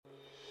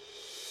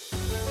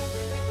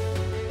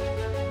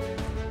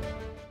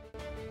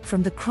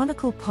From the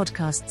Chronicle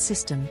podcast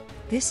system,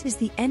 this is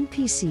the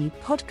NPC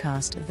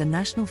podcast of the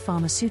National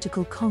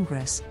Pharmaceutical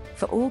Congress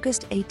for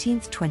August 18,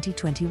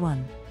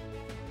 2021.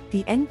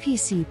 The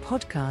NPC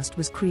podcast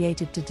was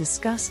created to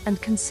discuss and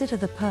consider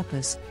the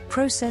purpose,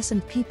 process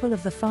and people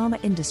of the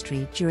pharma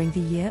industry during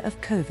the year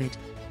of COVID.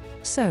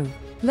 So,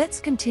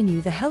 let's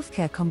continue the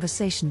healthcare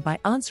conversation by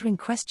answering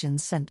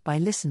questions sent by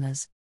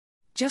listeners.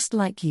 Just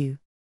like you.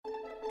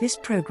 This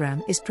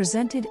program is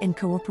presented in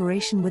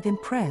cooperation with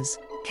Imprez,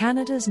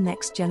 Canada's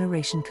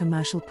next-generation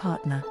commercial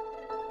partner.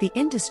 The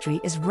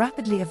industry is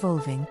rapidly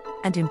evolving,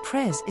 and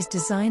Imprez is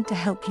designed to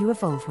help you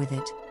evolve with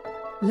it.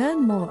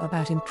 Learn more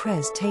about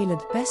Imprez tailored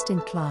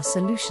best-in-class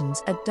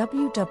solutions at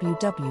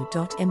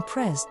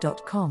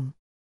www.imprez.com.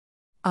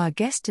 Our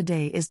guest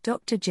today is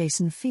Dr.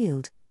 Jason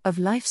Field, of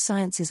Life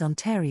Sciences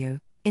Ontario,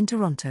 in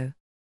Toronto.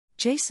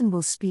 Jason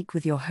will speak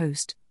with your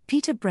host,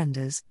 Peter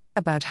Brenders,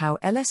 about how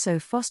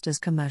LSO fosters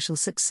commercial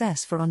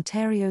success for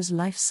Ontario's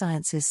life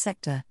sciences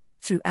sector,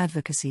 through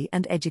advocacy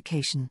and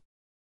education.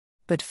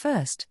 But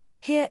first,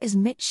 here is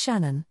Mitch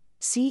Shannon,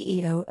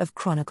 CEO of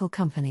Chronicle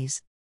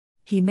Companies.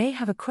 He may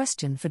have a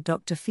question for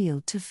Dr.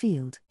 Field to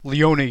field.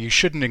 Leone, you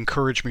shouldn't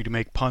encourage me to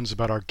make puns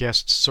about our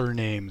guests'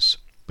 surnames,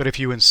 but if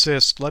you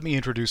insist, let me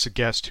introduce a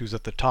guest who's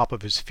at the top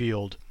of his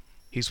field.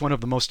 He's one of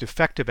the most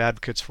effective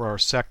advocates for our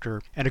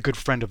sector and a good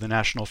friend of the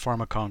National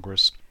Pharma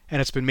Congress. And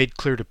it's been made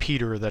clear to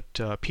Peter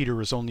that Peter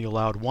is only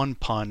allowed one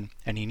pun,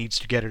 and he needs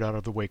to get it out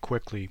of the way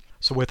quickly.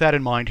 So with that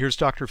in mind, here's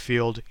Dr.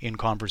 Field in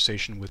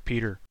conversation with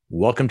Peter.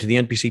 Welcome to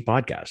the NPC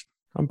podcast.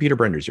 I'm Peter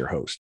Brenders, your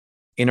host.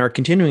 In our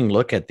continuing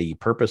look at the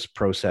purpose,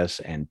 process,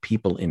 and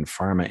people in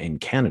pharma in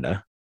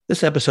Canada,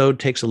 this episode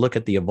takes a look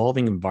at the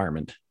evolving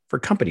environment for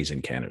companies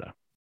in Canada.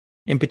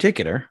 In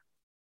particular,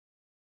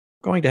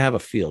 going to have a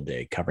field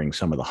day covering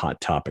some of the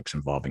hot topics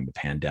involving the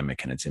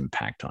pandemic and its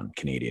impact on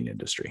Canadian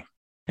industry.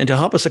 And to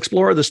help us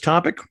explore this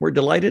topic, we're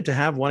delighted to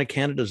have one of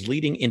Canada's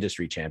leading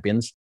industry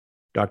champions,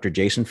 Dr.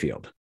 Jason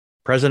Field,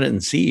 President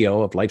and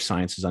CEO of Life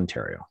Sciences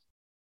Ontario.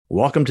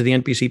 Welcome to the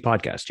NPC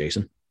podcast,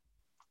 Jason.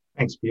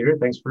 Thanks, Peter.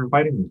 Thanks for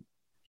inviting me.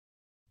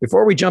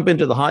 Before we jump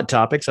into the hot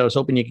topics, I was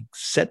hoping you could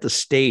set the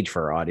stage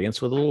for our audience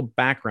with a little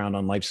background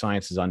on Life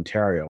Sciences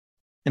Ontario.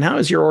 And how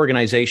is your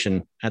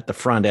organization at the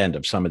front end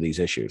of some of these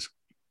issues?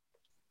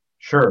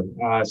 Sure.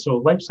 So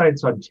Life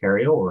Sciences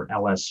Ontario, or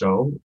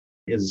LSO,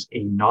 is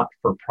a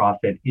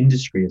not-for-profit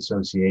industry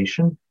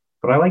association,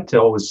 but I like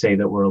to always say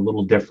that we're a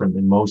little different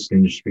than most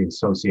industry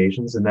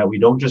associations in that we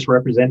don't just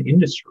represent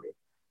industry.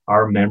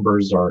 Our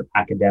members are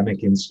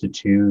academic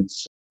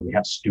institutes, we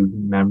have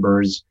student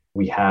members,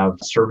 we have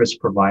service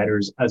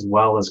providers, as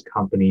well as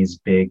companies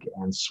big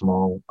and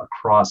small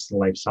across the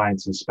life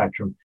sciences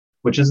spectrum,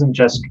 which isn't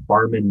just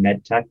pharma and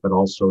medtech, but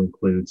also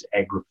includes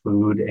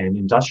agri-food and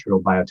industrial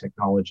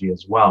biotechnology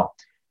as well.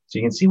 So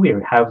you can see we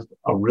have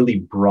a really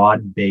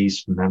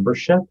broad-based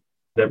membership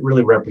that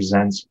really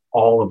represents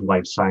all of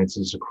life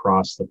sciences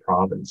across the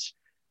province.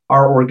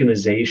 Our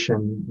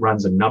organization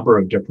runs a number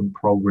of different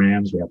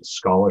programs. We have a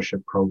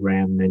scholarship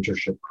program,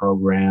 mentorship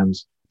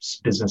programs,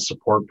 business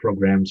support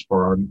programs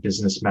for our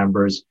business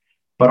members.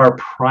 But our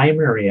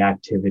primary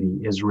activity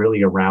is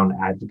really around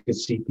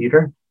advocacy,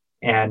 Peter.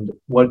 And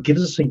what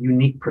gives us a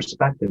unique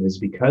perspective is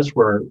because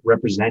we're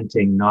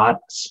representing not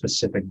a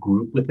specific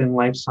group within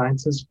life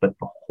sciences, but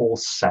the whole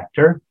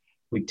sector,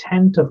 we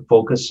tend to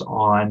focus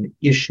on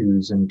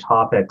issues and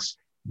topics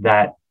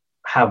that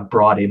have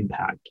broad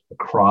impact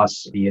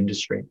across the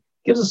industry. It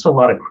gives us a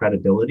lot of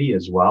credibility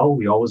as well.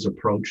 We always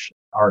approach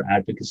our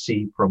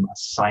advocacy from a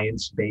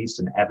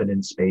science-based and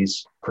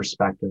evidence-based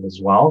perspective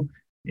as well.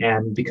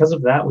 And because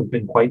of that, we've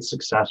been quite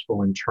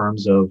successful in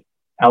terms of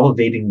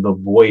elevating the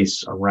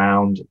voice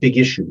around big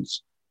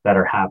issues that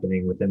are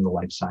happening within the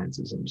life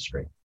sciences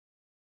industry.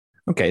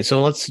 Okay,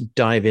 so let's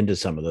dive into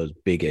some of those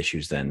big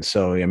issues then.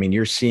 So,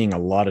 you're seeing a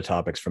lot of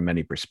topics from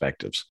many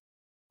perspectives.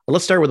 But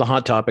let's start with a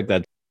hot topic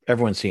that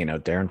everyone's seeing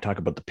out there and talk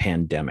about the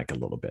pandemic a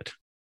little bit.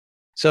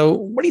 So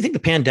what do you think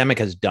the pandemic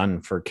has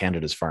done for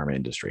Canada's pharma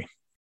industry?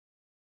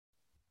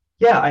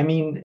 Yeah,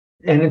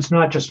 and it's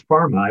not just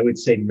pharma. I would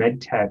say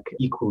medtech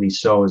equally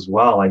so as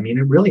well. It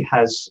really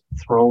has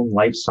thrown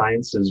life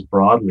sciences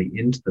broadly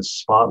into the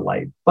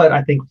spotlight. But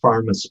I think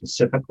pharma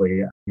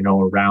specifically,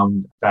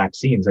 around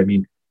vaccines.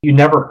 You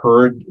never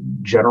heard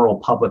general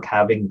public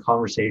having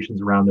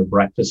conversations around their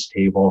breakfast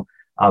table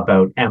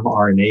about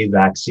mRNA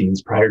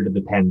vaccines prior to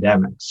the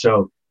pandemic.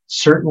 So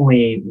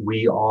certainly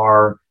we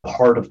are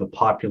part of the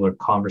popular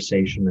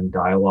conversation and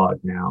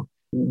dialogue now.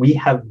 We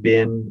have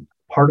been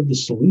part of the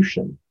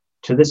solution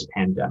to this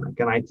pandemic.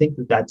 And I think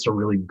that that's a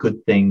really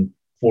good thing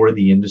for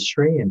the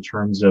industry in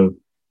terms of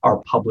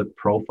our public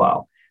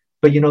profile.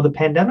 But, the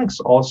pandemic's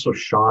also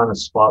shone a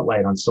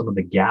spotlight on some of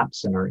the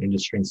gaps in our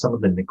industry and some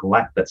of the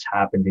neglect that's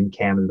happened in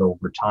Canada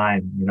over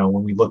time.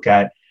 When we look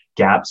at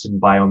gaps in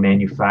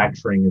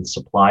biomanufacturing and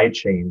supply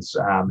chains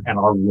and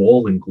our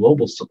role in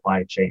global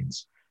supply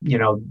chains,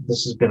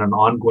 this has been an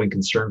ongoing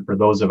concern for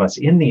those of us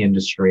in the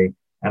industry.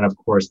 And of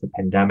course, the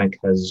pandemic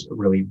has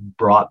really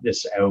brought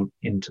this out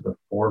into the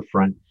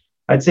forefront.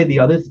 I'd say the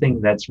other thing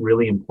that's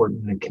really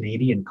important in a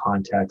Canadian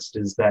context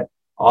is that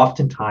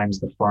oftentimes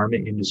the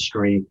pharma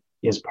industry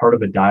is part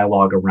of a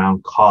dialogue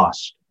around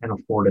cost and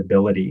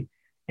affordability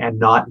and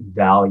not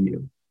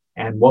value.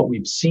 And what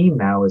we've seen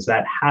now is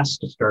that has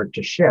to start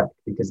to shift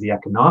because the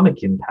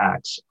economic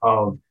impacts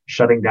of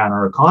shutting down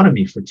our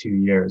economy for 2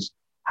 years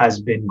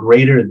has been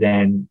greater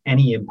than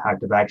any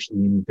impact of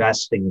actually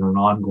investing on an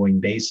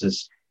ongoing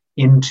basis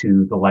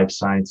into the life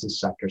sciences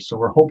sector. So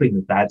we're hoping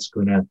that that's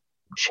going to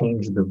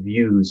change the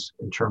views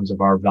in terms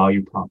of our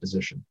value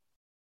proposition.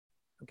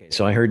 Okay,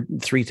 so I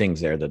heard three things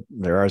there, that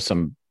there are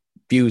some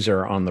views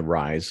are on the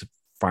rise.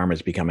 Pharma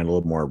is becoming a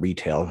little more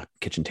retail,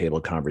 kitchen table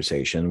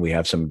conversation. We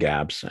have some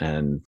gaps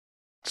and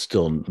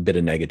still a bit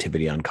of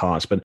negativity on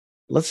cost. But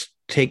let's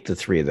take the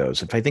three of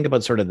those. If I think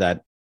about sort of that,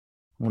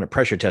 I want to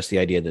pressure test the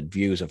idea that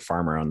views of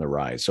pharma are on the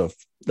rise. So if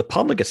the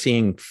public is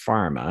seeing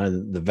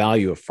pharma, the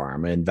value of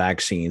pharma and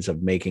vaccines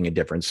of making a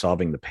difference,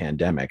 solving the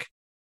pandemic.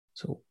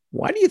 So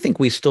why do you think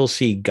we still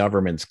see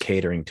governments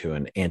catering to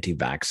an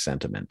anti-vax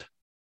sentiment?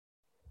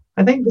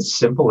 I think the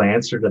simple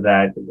answer to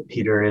that,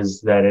 Peter,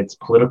 is that it's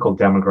political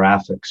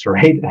demographics,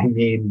 right? I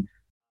mean,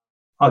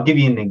 I'll give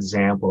you an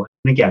example.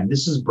 And again,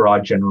 this is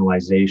broad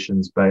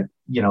generalizations, but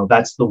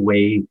that's the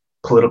way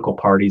political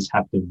parties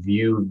have to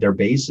view their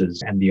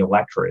bases and the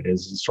electorate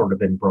is sort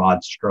of in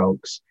broad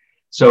strokes.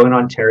 So in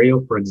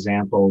Ontario, for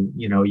example,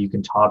 you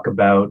can talk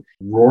about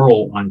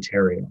rural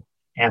Ontario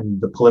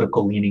and the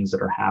political leanings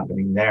that are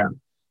happening there.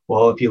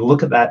 Well, if you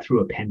look at that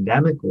through a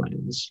pandemic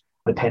lens,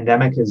 the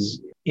pandemic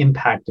has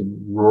impacted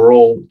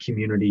rural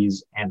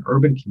communities and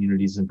urban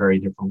communities in very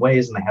different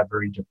ways, and they have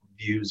very different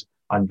views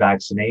on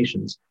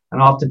vaccinations.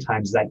 And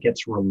oftentimes that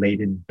gets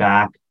related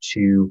back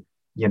to,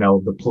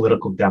 the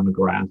political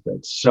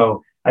demographics.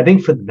 So I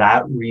think for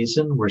that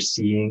reason, we're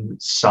seeing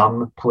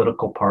some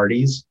political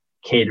parties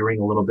catering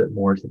a little bit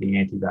more to the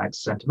anti-vax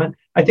sentiment.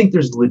 I think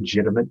there's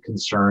legitimate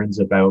concerns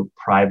about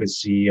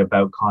privacy,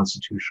 about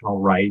constitutional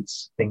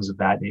rights, things of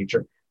that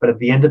nature. But at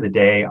the end of the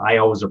day, I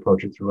always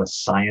approach it through a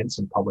science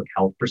and public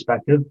health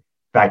perspective.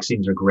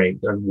 Vaccines are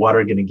great. They're what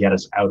are going to get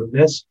us out of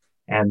this.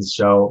 And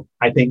so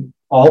I think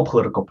all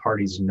political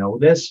parties know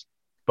this,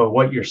 but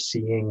what you're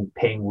seeing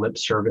paying lip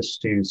service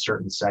to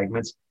certain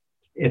segments,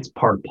 it's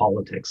part of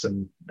politics.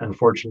 And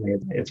unfortunately,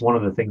 it's one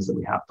of the things that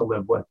we have to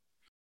live with.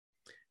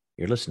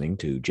 You're listening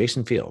to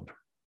Jason Field,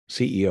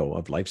 CEO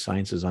of Life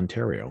Sciences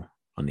Ontario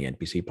on the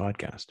NPC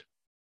podcast.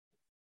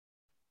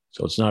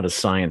 So it's not a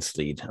science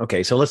lead.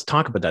 Okay, so let's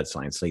talk about that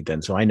science lead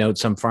then. So I know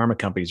some pharma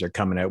companies are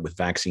coming out with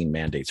vaccine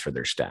mandates for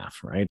their staff,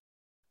 right?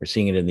 We're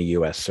seeing it in the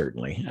US,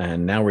 certainly.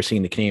 And now we're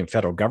seeing the Canadian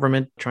federal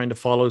government trying to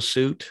follow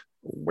suit.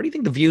 What do you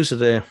think the views of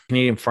the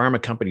Canadian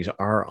pharma companies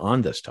are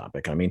on this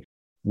topic? I mean,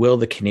 will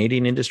the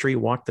Canadian industry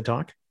walk the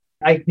talk?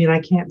 I mean,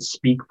 I can't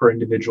speak for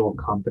individual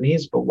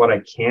companies, but what I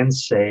can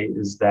say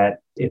is that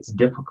it's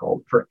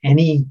difficult for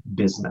any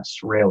business,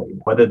 really,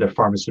 whether they're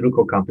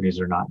pharmaceutical companies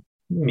or not.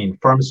 I mean,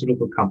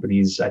 pharmaceutical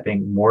companies, I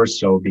think more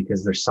so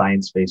because they're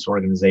science-based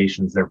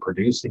organizations, they're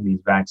producing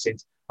these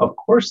vaccines. Of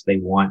course, they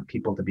want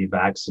people to be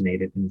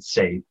vaccinated and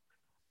safe,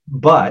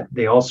 but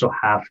they also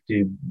have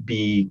to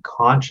be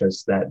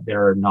conscious that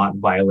they're not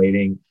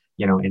violating,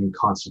 any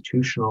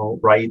constitutional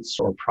rights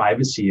or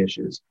privacy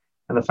issues.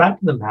 And the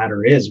fact of the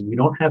matter is, we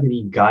don't have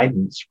any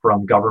guidance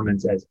from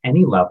governments at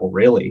any level,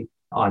 really,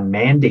 on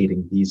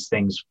mandating these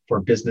things for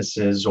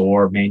businesses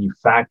or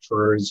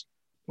manufacturers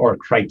or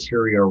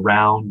criteria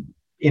around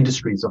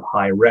industries of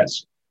high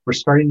risk. We're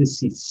starting to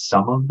see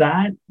some of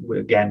that,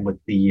 again, with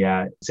the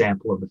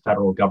example of the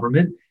federal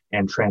government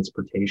and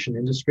transportation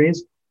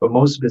industries. But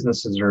most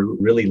businesses are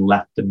really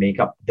left to make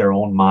up their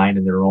own mind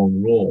and their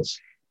own rules.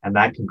 And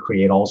that can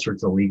create all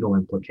sorts of legal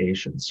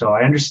implications. So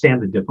I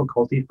understand the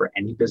difficulty for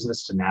any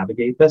business to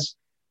navigate this.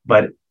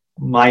 But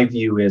my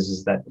view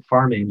is that the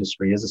pharma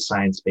industry is a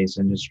science-based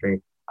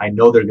industry. I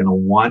know they're going to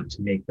want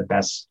to make the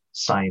best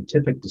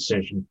scientific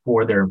decision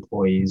for their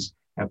employees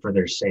and for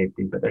their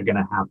safety, but they're going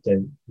to have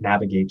to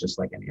navigate just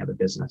like any other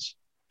business.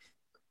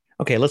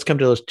 Okay, let's come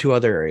to those two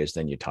other areas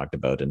then you talked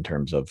about in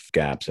terms of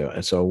gaps.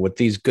 So with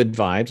these good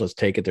vibes, let's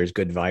take it, there's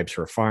good vibes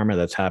for pharma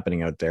that's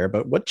happening out there,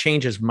 but what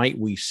changes might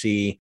we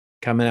see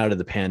coming out of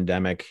the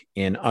pandemic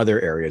in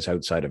other areas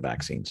outside of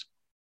vaccines?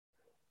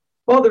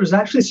 Well, there's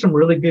actually some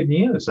really good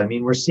news. I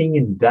mean, we're seeing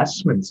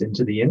investments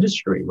into the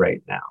industry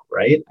right now,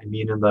 right? I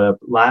mean, in the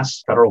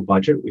last federal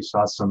budget, we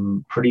saw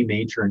some pretty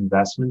major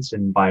investments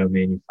in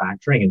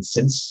biomanufacturing. And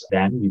since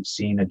then, we've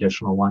seen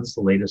additional ones,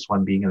 the latest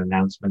one being an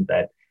announcement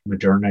that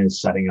Moderna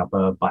is setting up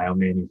a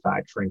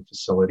biomanufacturing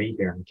facility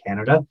here in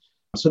Canada.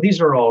 So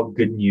these are all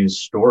good news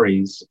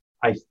stories.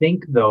 I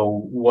think,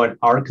 though, what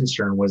our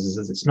concern was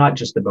is it's not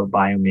just about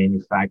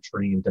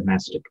biomanufacturing and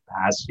domestic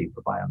capacity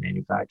for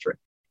biomanufacturing.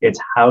 It's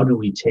how do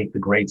we take the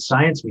great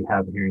science we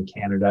have here in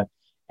Canada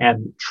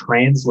and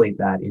translate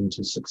that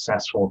into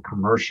successful,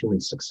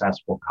 commercially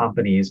successful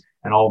companies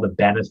and all the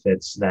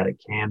benefits that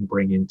it can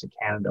bring into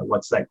Canada.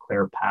 What's that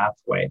clear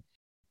pathway?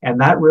 And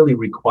that really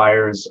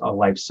requires a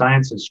life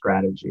sciences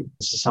strategy.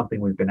 This is something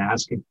we've been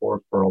asking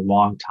for a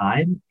long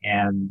time.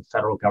 And the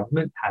federal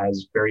government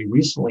has very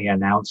recently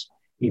announced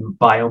a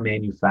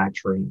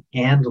biomanufacturing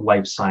and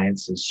life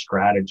sciences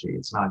strategy.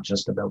 It's not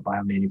just about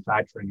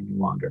biomanufacturing any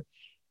longer.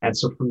 And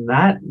so from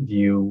that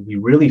view, we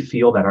really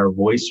feel that our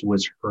voice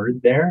was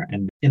heard there.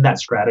 And in that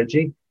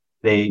strategy,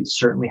 they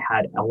certainly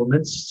had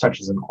elements such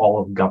as an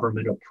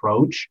all-of-government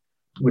approach,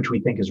 which we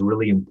think is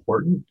really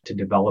important to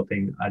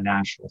developing a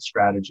national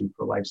strategy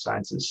for life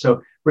sciences.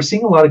 So we're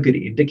seeing a lot of good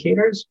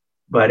indicators,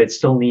 but it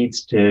still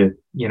needs to,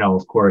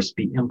 of course,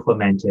 be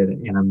implemented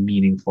in a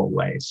meaningful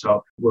way.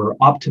 So we're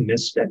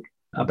optimistic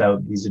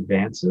about these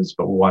advances,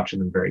 but we're watching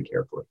them very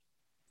carefully.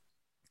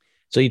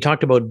 So you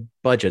talked about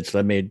budgets.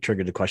 That may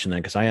trigger the question then,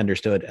 because I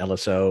understood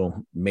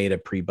LSO made a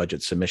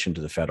pre-budget submission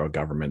to the federal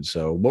government.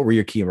 So what were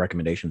your key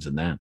recommendations in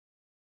that?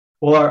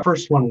 Well, our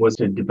first one was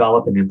to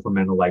develop and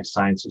implement a life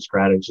sciences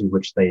strategy,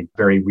 which they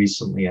very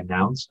recently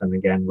announced. And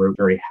again, we're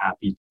very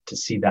happy to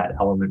see that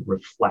element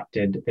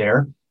reflected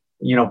there.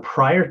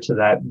 Prior to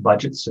that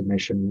budget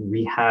submission,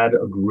 we had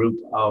a group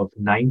of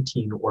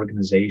 19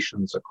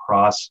 organizations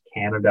across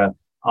Canada,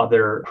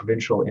 other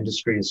provincial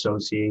industry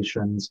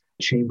associations,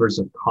 chambers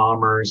of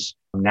commerce,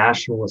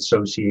 national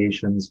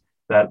associations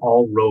that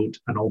all wrote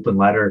an open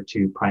letter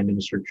to Prime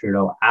Minister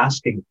Trudeau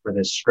asking for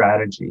this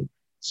strategy.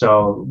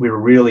 So we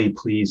were really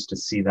pleased to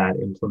see that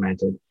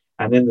implemented.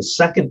 And then the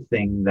second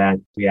thing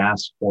that we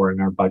asked for in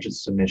our budget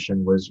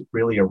submission was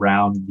really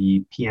around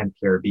the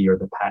PNPRB, or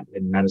the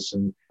Patented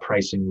Medicine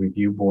Pricing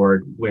Review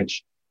Board,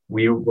 which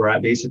we were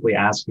basically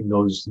asking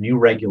those new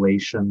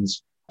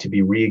regulations to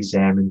be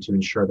re-examined to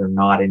ensure they're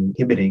not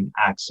inhibiting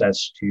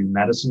access to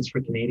medicines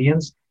for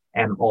Canadians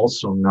and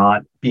also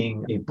not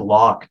being a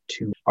block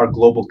to our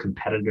global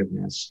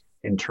competitiveness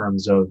in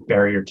terms of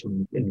barrier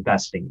to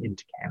investing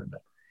into Canada.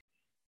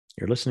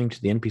 You're listening to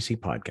the NPC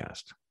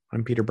podcast.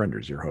 I'm Peter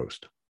Brenders, your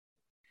host.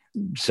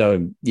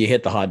 So you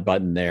hit the hot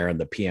button there on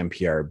the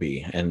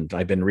PNPRB, and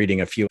I've been reading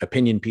a few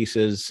opinion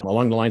pieces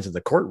along the lines of the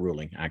court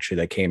ruling, actually,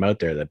 that came out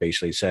there that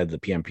basically said the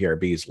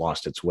PNPRB has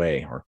lost its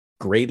way or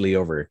greatly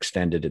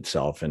overextended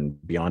itself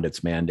and beyond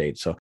its mandate.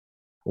 So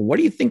what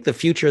do you think the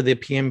future of the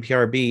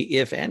PNPRB,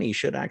 if any,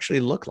 should actually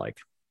look like?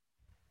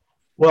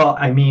 Well,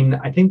 I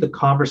think the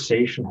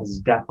conversation has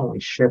definitely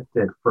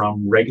shifted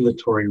from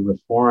regulatory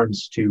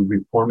reforms to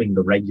reforming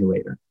the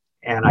regulator,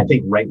 and I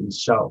think rightly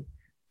so.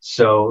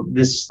 So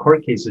this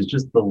court case is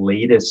just the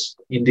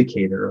latest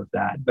indicator of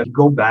that. But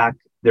go back,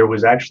 there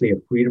was actually a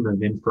Freedom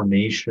of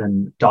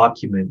Information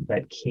document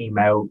that came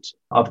out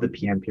of the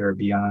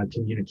PNPRB on a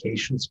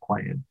communications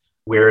plan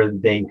where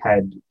they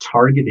had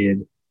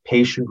targeted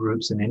patient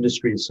groups and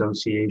industry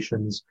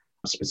associations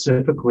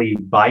specifically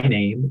by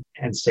name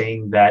and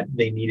saying that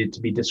they needed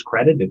to be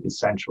discredited,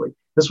 essentially.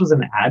 This was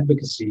an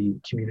advocacy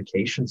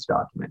communications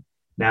document.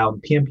 Now, the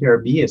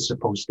PNPRB is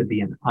supposed to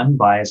be an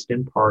unbiased,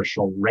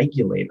 impartial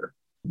regulator.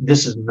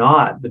 This is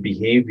not the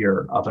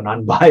behavior of an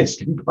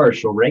unbiased,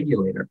 impartial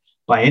regulator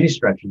by any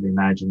stretch of the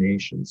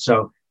imagination.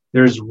 So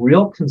there's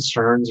real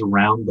concerns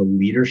around the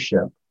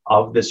leadership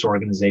of this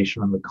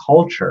organization and the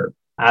culture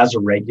as a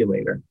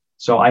regulator.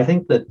 So I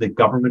think that the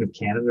government of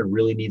Canada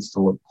really needs to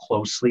look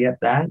closely at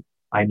that.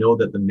 I know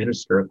that the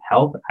Minister of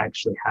Health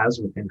actually has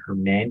within her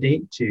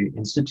mandate to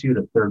institute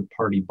a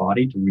third-party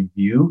body to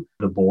review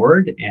the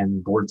board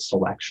and board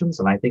selections.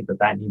 And I think that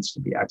that needs to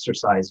be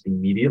exercised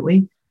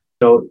immediately.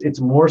 So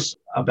it's more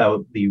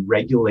about the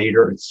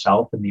regulator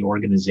itself and the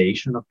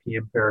organization of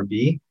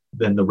PNPRB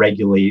than the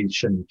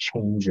regulation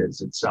changes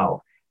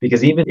itself.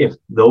 Because even if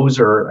those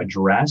are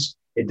addressed,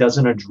 it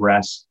doesn't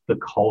address the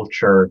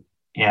culture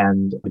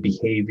and the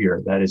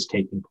behavior that is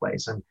taking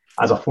place. And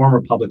as a former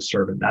public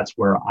servant, that's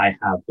where I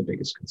have the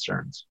biggest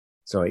concerns.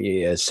 So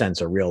you sense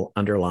a real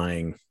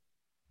underlying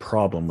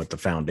problem with the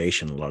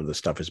foundation a lot of this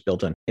stuff is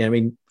built in.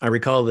 And I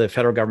recall the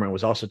federal government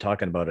was also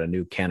talking about a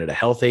new Canada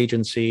Health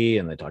Agency,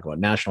 and they talk about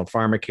National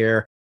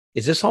Pharmacare.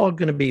 Is this all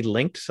going to be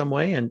linked some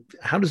way? And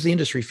how does the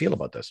industry feel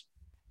about this?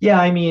 Yeah,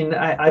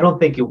 I don't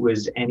think it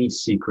was any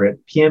secret.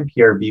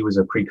 PNPRB was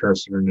a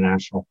precursor to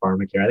National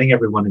Pharmacare. I think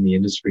everyone in the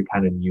industry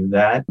kind of knew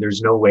that.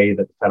 There's no way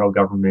that the federal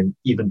government,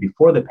 even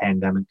before the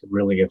pandemic, could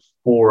really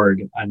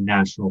afford a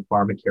National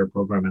Pharmacare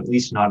program, at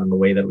least not in the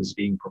way that was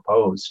being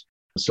proposed.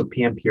 So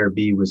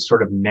PNPRB was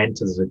sort of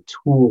meant as a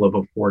tool of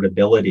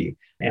affordability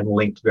and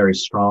linked very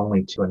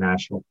strongly to a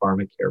National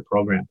Pharmacare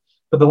program.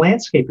 But the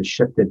landscape has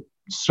shifted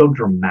so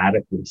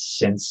dramatically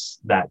since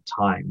that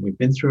time. We've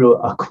been through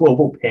a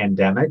global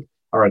pandemic.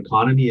 Our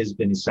economy has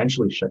been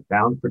essentially shut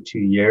down for 2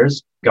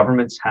 years.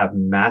 Governments have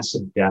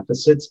massive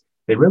deficits.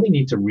 They really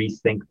need to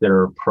rethink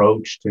their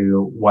approach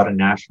to what a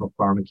National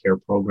Pharmacare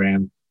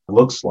program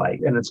looks like.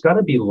 And it's got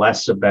to be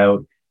less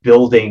about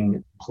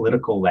building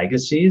political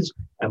legacies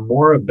and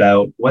more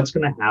about what's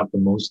going to have the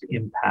most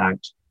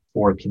impact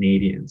for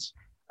Canadians.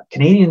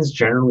 Canadians,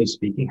 generally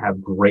speaking,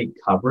 have great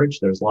coverage.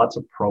 There's lots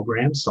of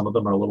programs. Some of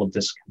them are a little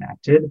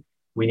disconnected.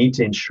 We need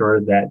to ensure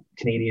that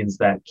Canadians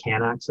that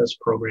can access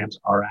programs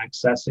are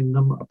accessing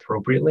them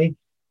appropriately.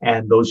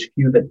 And those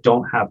few that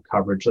don't have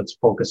coverage, let's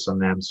focus on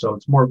them. So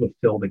it's more of a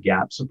fill the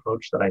gaps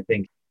approach that I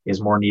think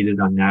is more needed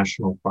on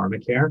national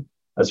pharmacare.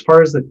 As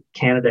far as the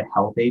Canada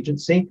Health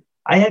Agency,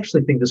 I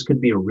actually think this could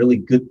be a really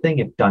good thing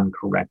if done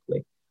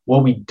correctly.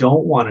 What we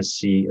don't want to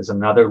see is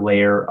another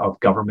layer of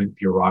government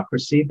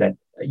bureaucracy that,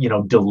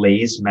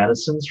 delays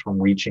medicines from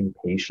reaching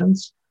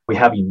patients. We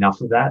have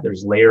enough of that.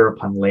 There's layer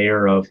upon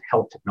layer of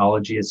health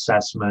technology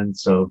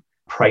assessments, of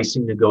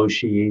pricing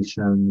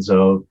negotiations,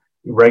 of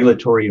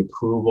regulatory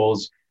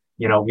approvals.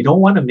 We don't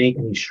want to make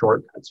any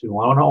shortcuts. We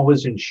want to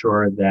always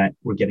ensure that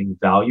we're getting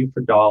value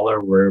for dollar,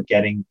 we're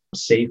getting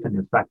safe and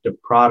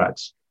effective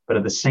products, but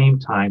at the same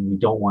time, we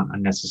don't want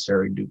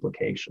unnecessary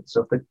duplication.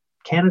 So if the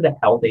Canada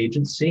Health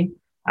Agency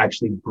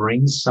actually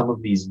brings some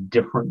of these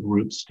different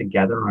groups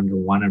together under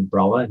one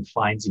umbrella and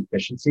finds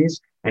efficiencies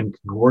and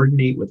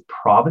coordinate with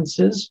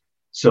provinces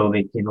so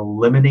they can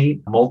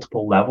eliminate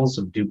multiple levels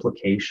of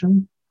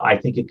duplication, I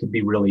think it could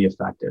be really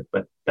effective,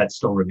 but that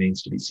still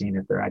remains to be seen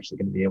if they're actually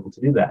going to be able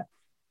to do that.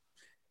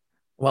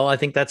 Well, I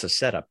think that's a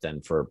setup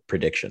then for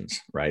predictions,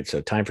 right?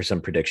 So time for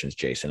some predictions,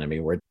 Jason. I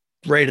mean, we're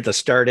right at the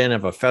start in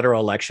of a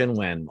federal election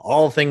when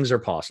all things are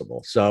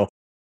possible. So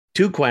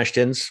 2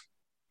 questions.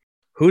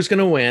 Who's going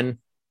to win?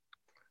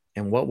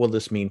 And what will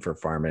this mean for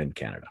pharma in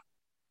Canada?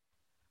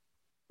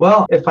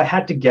 Well, if I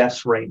had to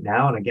guess right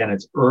now, and again,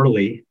 it's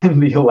early in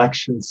the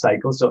election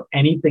cycle, so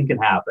anything can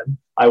happen.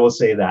 I will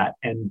say that.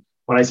 And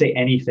when I say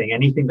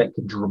anything that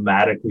could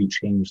dramatically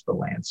change the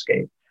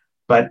landscape.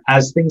 But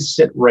as things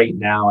sit right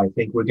now, I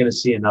think we're going to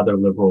see another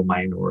Liberal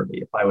minority,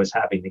 if I was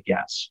having to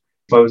guess.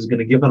 If I was going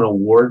to give an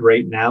award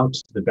right now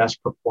to the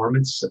best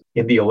performance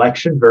in the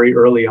election very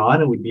early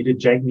on, it would be to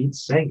Jagmeet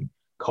Singh,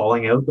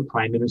 calling out the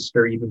Prime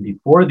Minister even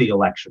before the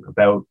election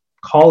about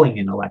calling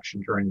an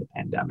election during the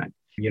pandemic.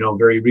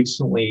 Very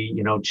recently,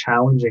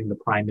 challenging the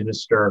Prime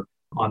Minister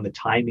on the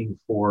timing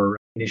for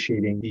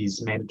initiating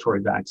these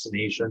mandatory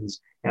vaccinations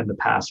and the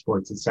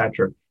passports, et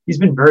cetera. He's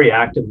been very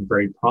active and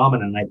very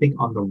prominent. And I think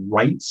on the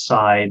right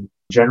side,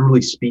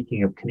 generally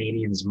speaking, of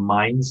Canadians'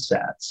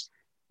 mindsets.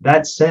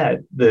 That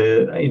said,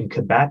 in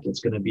Quebec,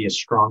 it's going to be a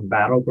strong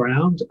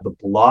battleground. The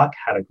Bloc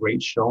had a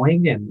great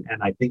showing, and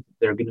I think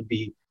they're going to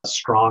be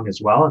strong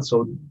as well. And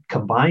so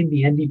combine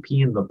the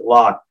NDP and the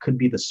Bloc could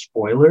be the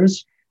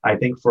spoilers, I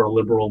think, for a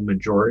Liberal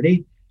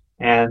majority.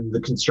 And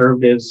the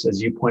Conservatives,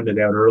 as you pointed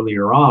out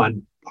earlier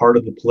on, part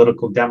of the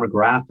political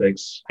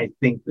demographics, I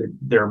think that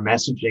their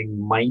messaging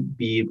might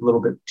be a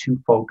little bit too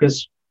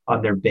focused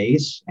on their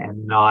base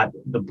and not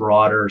the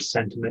broader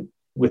sentiment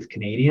with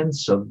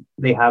Canadians. So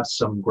they have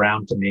some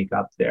ground to make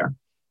up there.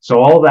 So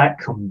all that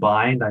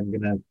combined, I'm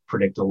going to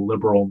predict a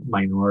Liberal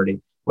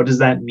minority. What does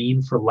that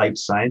mean for life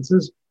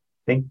sciences?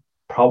 I think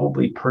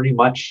probably pretty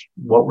much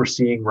what we're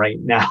seeing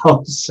right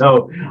now.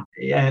 So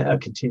a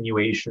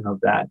continuation of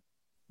that.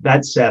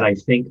 That said, I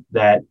think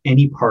that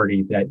any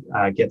party that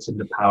gets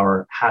into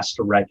power has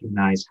to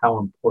recognize how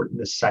important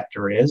this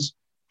sector is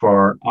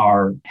for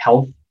our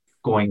health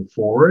going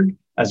forward,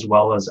 as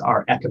well as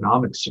our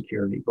economic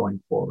security going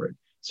forward.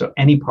 So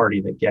any party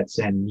that gets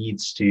in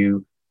needs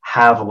to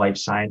have a life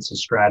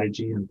sciences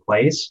strategy in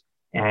place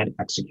and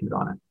execute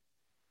on it.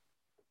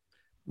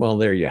 Well,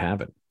 there you have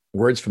it.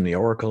 Words from the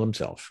Oracle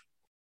himself.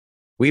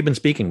 We've been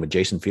speaking with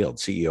Jason Field,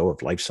 CEO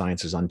of Life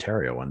Sciences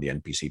Ontario, on the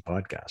NPC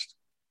podcast.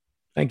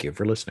 Thank you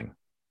for listening.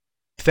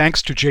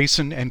 Thanks to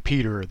Jason and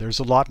Peter. There's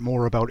a lot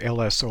more about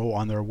LSO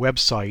on their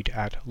website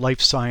at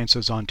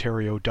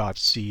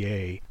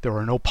lifesciencesontario.ca. There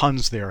are no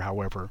puns there,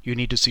 however. You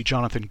need to see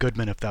Jonathan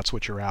Goodman if that's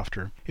what you're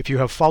after. If you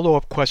have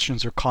follow-up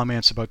questions or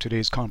comments about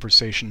today's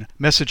conversation,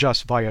 message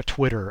us via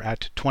Twitter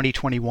at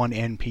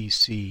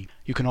 2021NPC.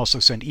 You can also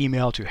send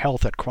email to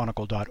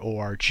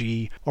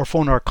health@chronicle.org or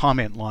phone our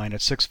comment line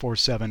at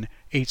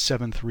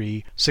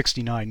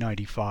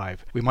 647-873-6995.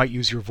 We might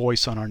use your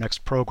voice on our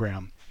next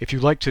program. If you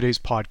like today's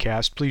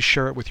podcast, please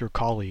share it with your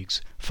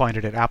colleagues. Find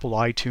it at Apple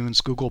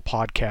iTunes, Google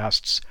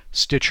Podcasts,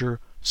 Stitcher,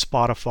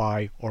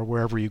 Spotify, or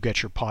wherever you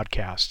get your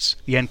podcasts.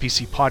 The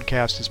NPC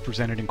podcast is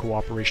presented in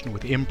cooperation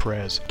with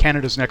Imprez,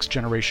 Canada's next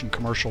generation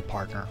commercial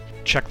partner.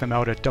 Check them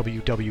out at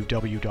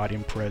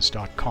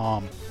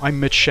www.imprez.com. I'm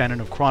Mitch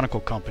Shannon of Chronicle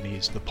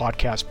Companies. The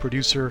podcast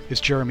producer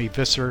is Jeremy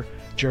Visser.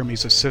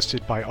 Jeremy's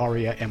assisted by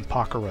Aria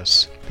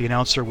Empakaris. The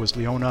announcer was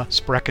Leona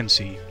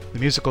Spreckency. The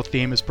musical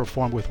theme is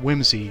performed with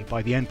Whimsy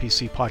by the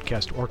NPC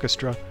Podcast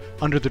Orchestra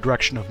under the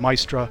direction of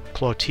Maestra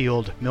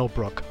Clotilde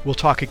Milbrook. We'll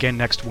talk again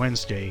next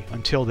Wednesday.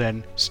 Until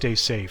then, stay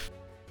safe.